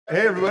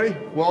Hey everybody,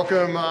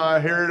 welcome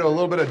here to a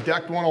little bit of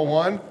DECKED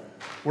 101.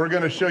 We're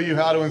going to show you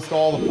how to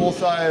install the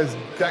full-size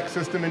deck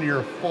system into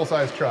your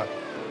full-size truck.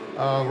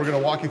 We're going to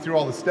walk you through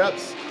all the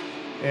steps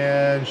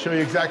and show you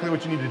exactly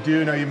what you need to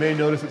do. Now you may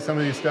notice that some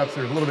of these steps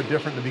are a little bit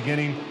different in the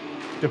beginning,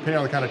 depending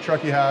on the kind of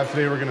truck you have.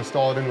 Today we're going to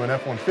install it into an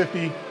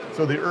F-150.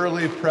 So the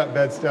early prep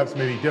bed steps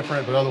may be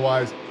different, but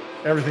otherwise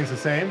everything's the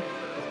same.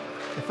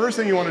 The first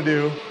thing you want to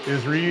do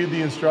is read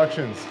the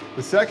instructions.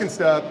 The second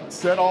step,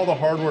 set all the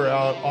hardware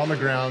out on the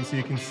ground so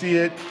you can see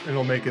it, and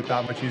it'll make it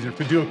that much easier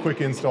to do a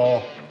quick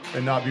install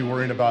and not be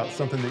worrying about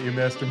something that you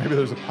missed, or maybe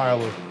there's a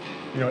pile of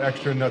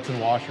extra nuts and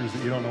washers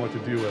that you don't know what to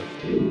do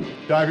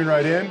with. Diving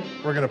right in,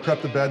 we're going to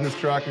prep the bed in this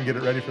truck and get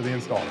it ready for the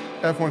install.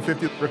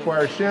 F-150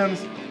 requires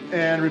shims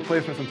and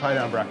replacements and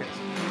tie-down brackets.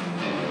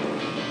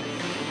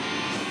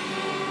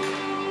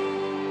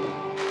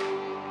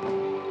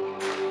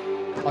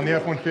 On the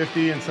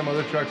F-150 and some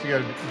other trucks, you got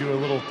to do a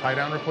little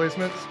tie-down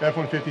replacements.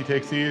 F-150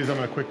 takes these. I'm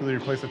going to quickly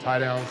replace the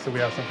tie-down so we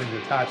have something to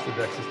attach the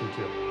deck system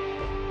to.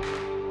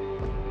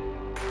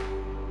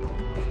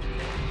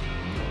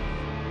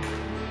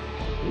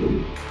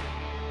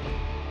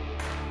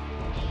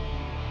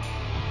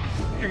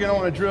 You're going to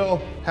want to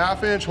drill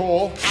half-inch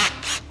hole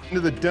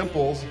into the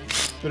dimples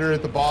that are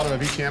at the bottom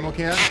of each ammo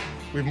can.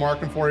 We've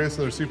marked them for you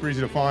so they're super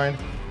easy to find.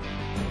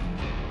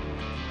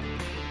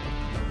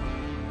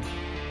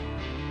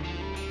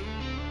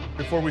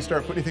 Before we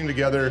start putting anything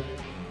together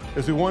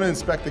is we want to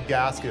inspect the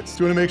gaskets.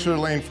 So we want to make sure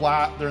they're laying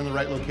flat, they're in the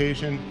right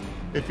location.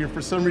 If you're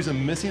for some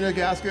reason missing a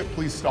gasket,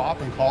 please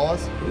stop and call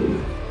us.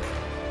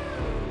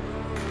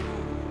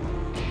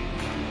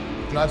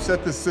 And I've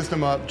set this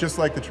system up just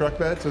like the truck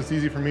bed, so it's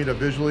easy for me to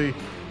visually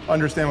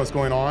understand what's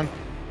going on.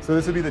 So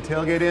this would be the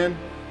tailgate end.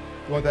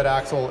 You want that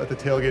axle at the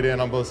tailgate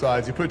end on both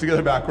sides. You put it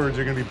together backwards,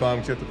 you're going to be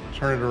bummed. You have to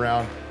turn it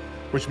around,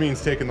 which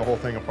means taking the whole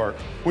thing apart.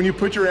 When you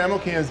put your ammo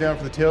cans down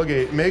for the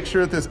tailgate, make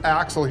sure that this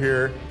axle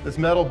here, this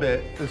metal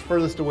bit, is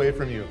furthest away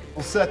from you.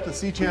 We'll set the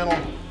C-channel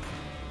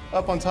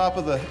up on top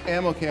of the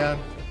ammo can,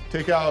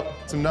 take out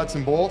some nuts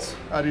and bolts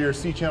out of your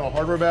C-channel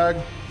hardware bag.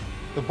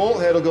 The bolt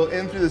head will go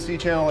in through the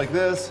C-channel like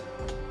this,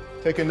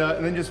 take a nut,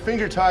 and then just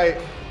finger tight.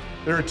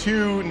 There are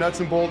 2 nuts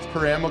and bolts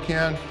per ammo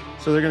can,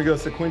 so they're gonna go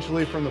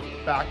sequentially from the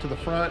back to the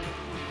front.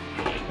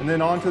 And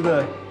then onto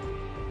the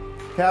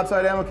cab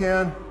side ammo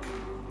can,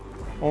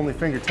 only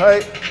finger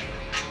tight.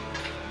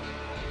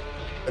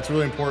 It's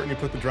really important you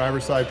put the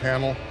driver's side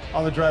panel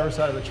on the driver's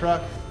side of the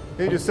truck.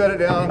 Then you just set it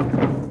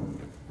down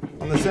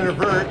on the center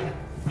vert.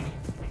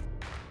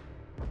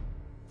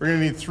 We're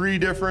gonna need 3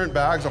 different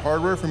bags of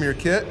hardware from your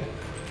kit.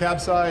 Cab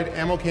side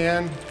ammo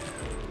can,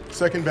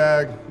 second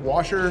bag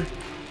washer,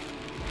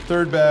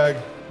 third bag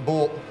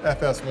bolt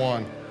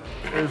FS1.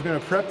 We're just gonna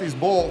prep these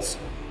bolts.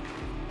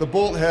 The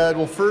bolt head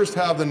will first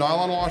have the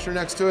nylon washer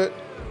next to it,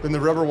 then the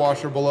rubber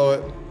washer below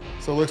it.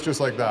 So it looks just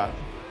like that.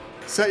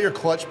 Set your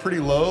clutch pretty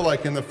low,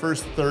 like in the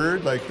first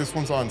third, like this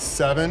one's on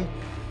 7,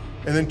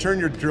 and then turn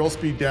your drill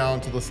speed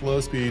down to the slow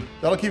speed.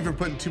 That'll keep you from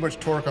putting too much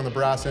torque on the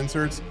brass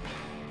inserts.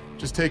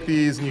 Just take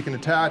these and you can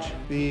attach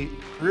the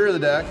rear of the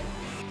deck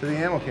to the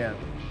ammo can.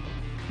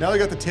 Now we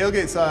got the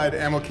tailgate side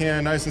ammo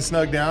can nice and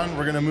snug down.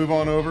 We're gonna move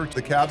on over to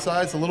the cab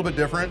side. It's a little bit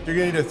different. You're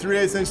gonna need a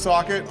 3/8 inch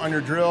socket on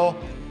your drill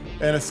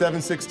and a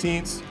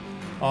 7/16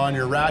 on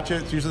your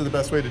ratchet. It's usually the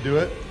best way to do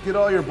it. Get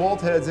all your bolt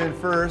heads in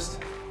first.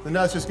 The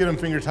nuts, just get them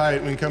finger tight,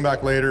 and we can come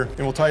back later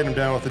and we'll tighten them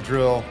down with the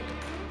drill.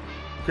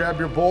 Grab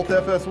your bolt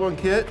FS1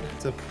 kit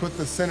to put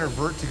the center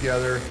vert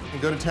together and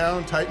go to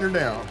town, tighten her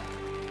down.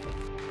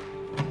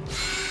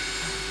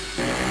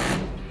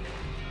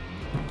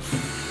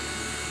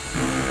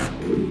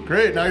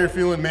 Great, now you're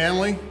feeling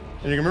manly.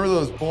 And you can remember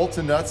those bolts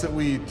and nuts that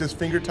we just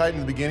finger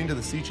tightened in the beginning to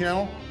the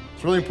C-channel?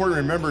 It's really important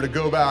to remember to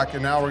go back,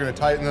 and now we're gonna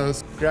tighten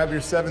those. Grab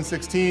your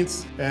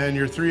 7/16 and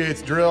your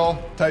 3/8 drill,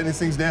 tighten these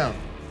things down.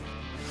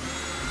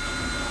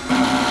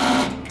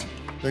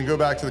 Then go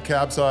back to the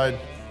cab side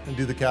and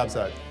do the cab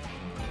side.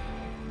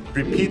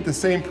 Repeat the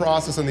same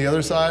process on the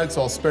other side,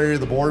 so I'll spare you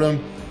the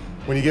boredom.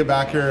 When you get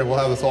back here, we'll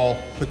have this all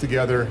put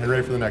together and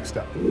ready for the next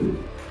step.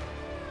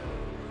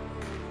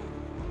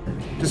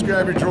 Just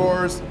grab your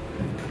drawers,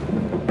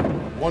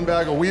 1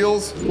 bag of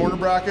wheels, corner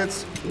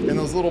brackets, and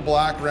those little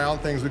black round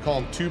things, we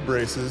call them tube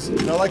braces.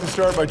 And I like to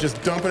start by just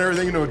dumping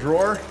everything into a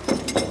drawer.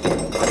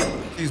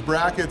 These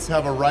brackets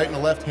have a right and a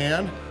left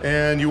hand,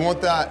 and you want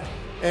that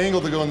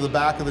angle to go into the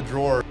back of the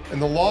drawer. And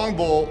the long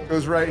bolt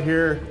goes right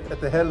here at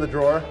the head of the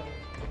drawer.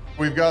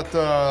 We've got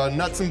the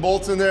nuts and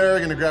bolts in there. We're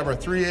gonna grab our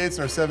 3/8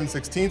 and our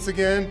 7/16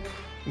 again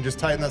and just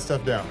tighten that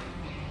stuff down.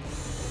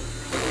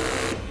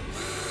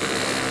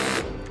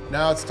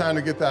 Now it's time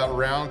to get that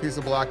round piece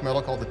of black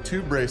metal called the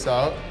tube brace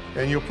out.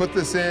 And you'll put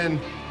this in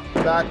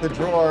back the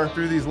drawer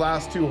through these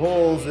last 2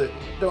 holes that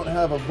don't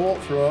have a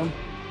bolt through them,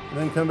 and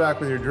then come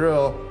back with your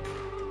drill.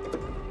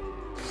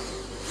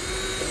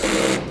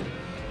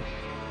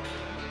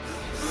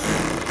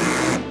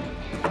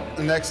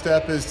 The next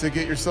step is to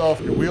get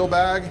yourself your wheel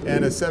bag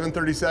and a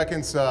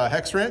 7/32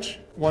 hex wrench.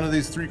 One of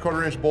these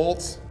 3/4 inch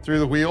bolts through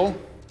the wheel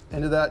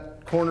into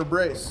that corner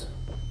brace.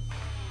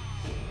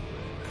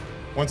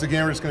 Once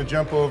again, we're just gonna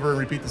jump over and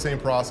repeat the same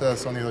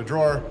process on the other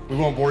drawer. We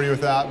won't bore you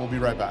with that, we'll be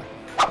right back.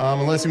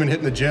 Unless you've been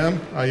hitting the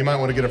gym, you might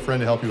wanna get a friend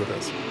to help you with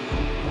this.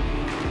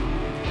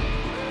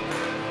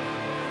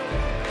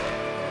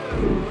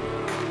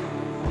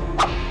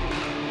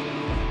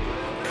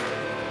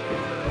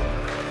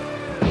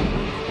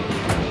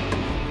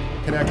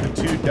 Connect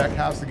the two deck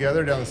halves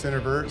together down the center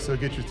vert, so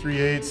get your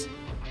 3/8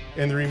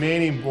 and the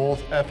remaining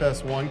both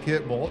FS1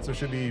 kit bolts. There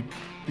should be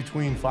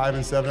between 5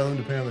 and 7 of them,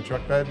 depending on the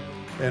truck bed,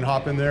 and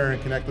hop in there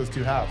and connect those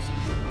two halves.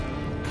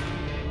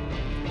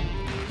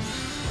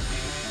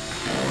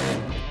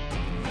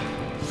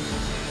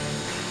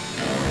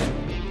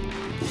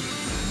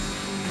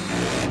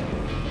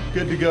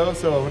 Good to go,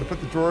 so I'm gonna put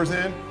the drawers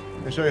in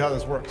and show you how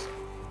this works.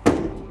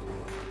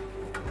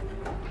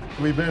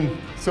 We've been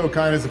so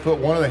kind as to put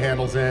one of the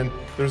handles in.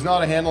 There's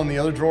not a handle in the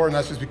other drawer, and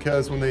that's just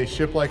because when they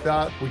ship like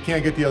that, we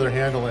can't get the other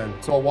handle in.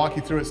 So I'll walk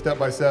you through it step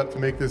by step to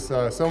make this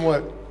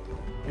somewhat,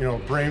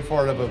 brain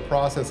fart of a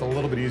process a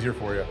little bit easier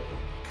for you.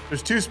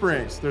 There's two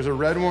springs. There's a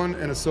red one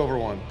and a silver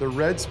one. The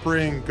red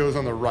spring goes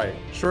on the right,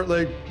 short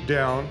leg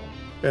down,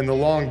 and the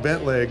long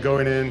bent leg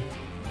going in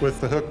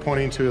with the hook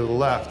pointing to the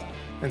left.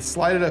 And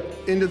slide it up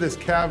into this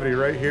cavity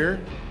right here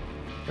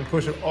and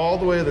push it all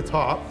the way to the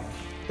top.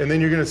 And then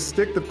you're gonna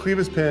stick the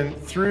clevis pin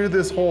through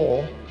this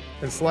hole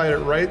and slide it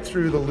right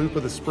through the loop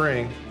of the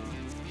spring,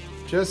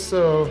 just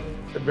so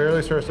it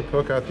barely starts to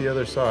poke out the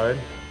other side.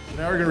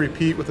 Now we're gonna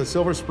repeat with the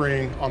silver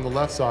spring on the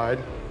left side.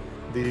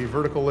 The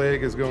vertical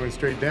leg is going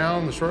straight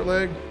down, the short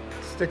leg.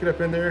 Stick it up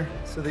in there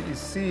so that you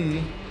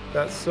see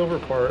that silver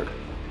part,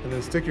 and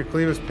then stick your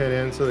clevis pin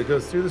in so that it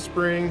goes through the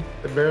spring.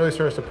 It barely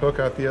starts to poke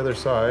out the other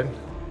side.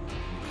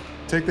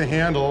 Take the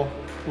handle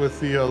with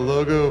the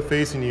logo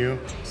facing you,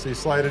 so you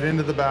slide it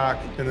into the back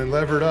and then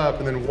lever it up,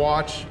 and then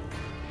watch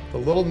the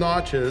little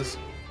notches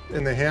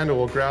in the handle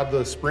will grab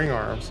those spring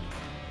arms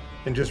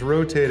and just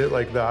rotate it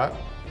like that.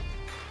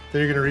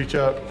 Then you're gonna reach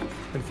up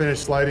and finish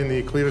sliding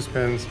the clevis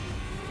pins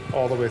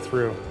all the way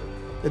through.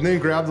 And then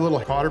grab the little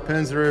cotter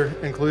pins that are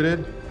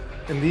included,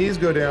 and these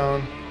go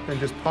down and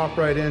just pop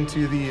right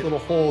into the little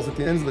holes at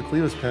the ends of the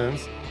clevis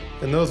pins,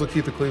 and those will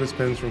keep the clevis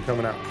pins from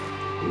coming out.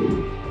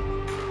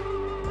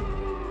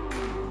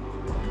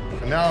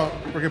 And now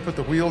we're gonna put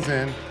the wheels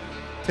in.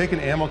 Take an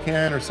ammo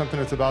can or something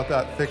that's about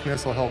that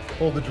thickness will help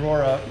hold the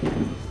drawer up.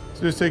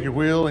 So just take your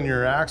wheel and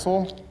your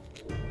axle,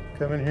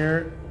 come in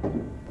here,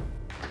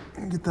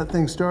 and get that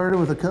thing started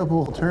with a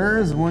couple of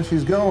turns. And once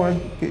she's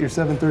going, get your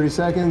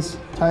 7/32,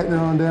 tighten it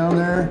on down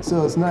there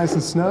so it's nice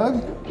and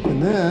snug.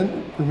 And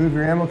then remove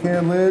your ammo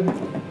can lid,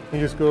 and you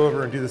just go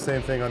over and do the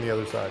same thing on the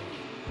other side.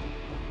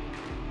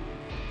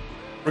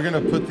 We're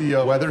gonna put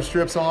the weather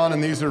strips on,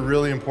 and these are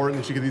really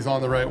important that you get these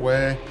on the right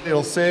way.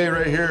 It'll say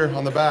right here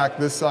on the back,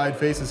 this side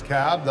faces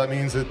cab. That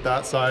means that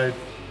that side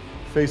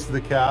faces the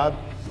cab.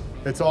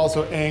 It's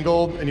also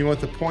angled, and you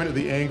want the point of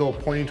the angle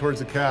pointing towards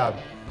the cab.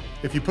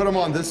 If you put them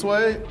on this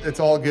way, it's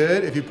all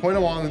good. If you put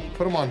them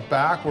on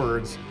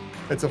backwards,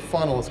 it's a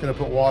funnel. It's gonna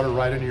put water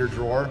right into your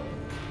drawer.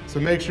 So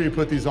make sure you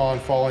put these on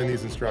following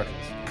these instructions.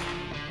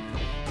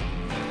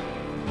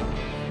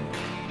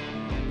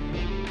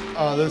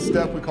 This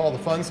step we call the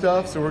fun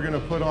stuff. So we're gonna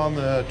put on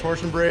the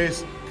torsion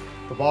brace,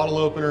 the bottle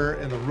opener,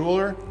 and the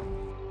ruler.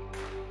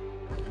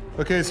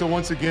 Okay, so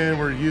once again,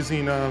 we're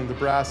using the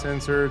brass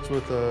inserts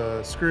with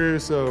a screw.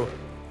 So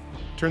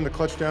turn the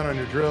clutch down on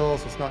your drill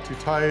so it's not too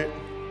tight,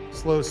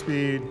 slow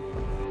speed.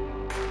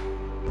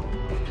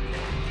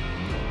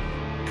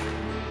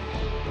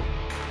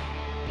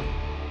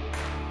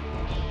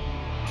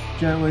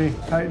 Gently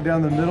tighten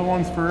down the middle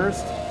ones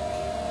first.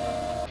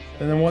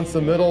 And then once the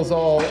middle's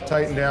all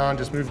tightened down,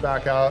 just move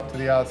back out to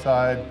the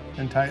outside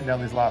and tighten down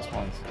these last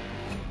ones.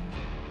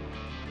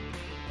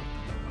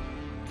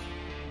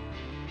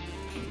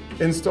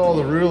 Install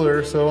the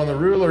ruler. So on the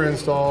ruler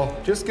install,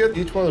 just get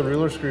each one of the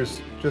ruler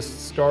screws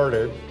just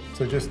started.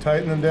 So just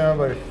tighten them down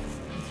by a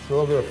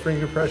little bit of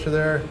finger pressure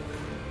there.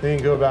 Then you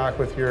can go back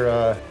with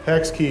your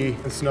hex key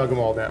and snug them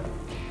all down.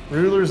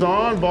 Ruler's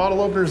on,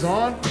 bottle opener's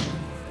on.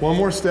 One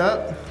more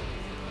step.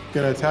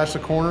 Gonna attach the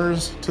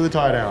corners to the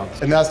tie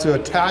downs. And that's to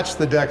attach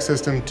the deck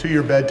system to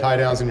your bed tie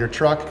downs in your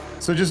truck.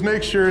 So just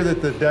make sure that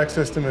the deck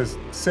system is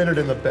centered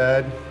in the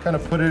bed, kind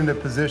of put it into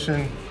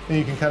position, and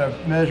you can kind of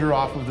measure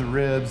off of the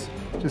ribs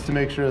just to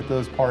make sure that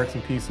those parts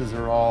and pieces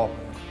are all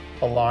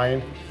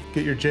aligned.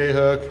 Get your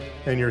J-hook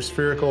and your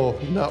spherical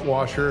nut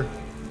washer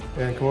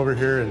and come over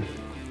here and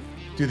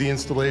do the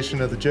installation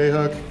of the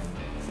J-hook.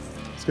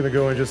 It's gonna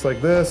go in just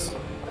like this.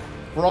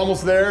 We're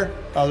almost there.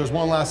 There's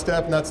one last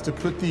step, and that's to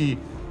put the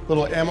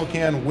little ammo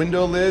can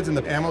window lids in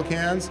the ammo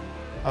cans.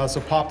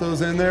 So pop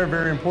those in there,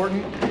 very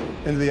important,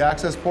 into the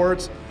access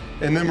ports.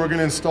 And then we're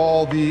gonna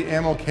install the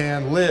ammo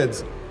can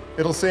lids.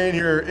 It'll say in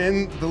here,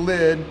 in the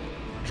lid,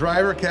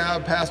 driver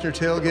cab, passenger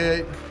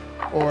tailgate,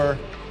 or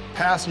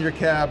passenger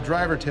cab,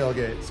 driver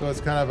tailgate. So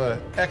it's kind of a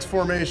X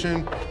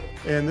formation,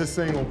 and this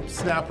thing will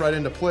snap right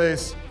into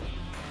place,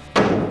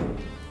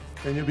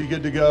 and you'll be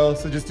good to go.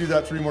 So just do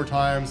that 3 more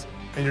times,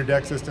 and your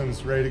deck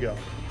system's ready to go.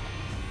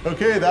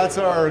 Okay, that's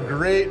our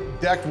great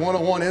DECKED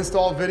 101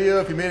 install video.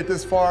 If you made it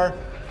this far,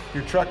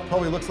 your truck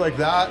probably looks like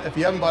that. If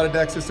you haven't bought a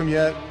deck system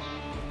yet,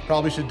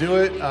 probably should do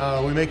it.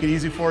 We make it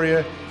easy for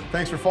you.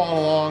 Thanks for following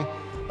along.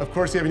 Of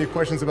course, if you have any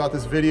questions about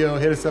this video,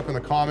 hit us up in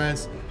the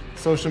comments,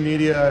 social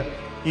media,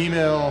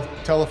 email,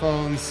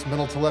 telephones,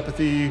 mental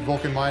telepathy,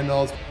 Vulcan mind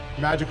melds,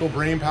 magical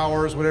brain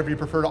powers, whatever you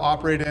prefer to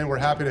operate in, we're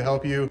happy to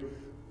help you.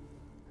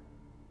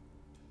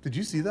 Did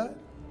you see that?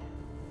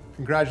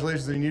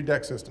 Congratulations on your new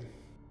deck system.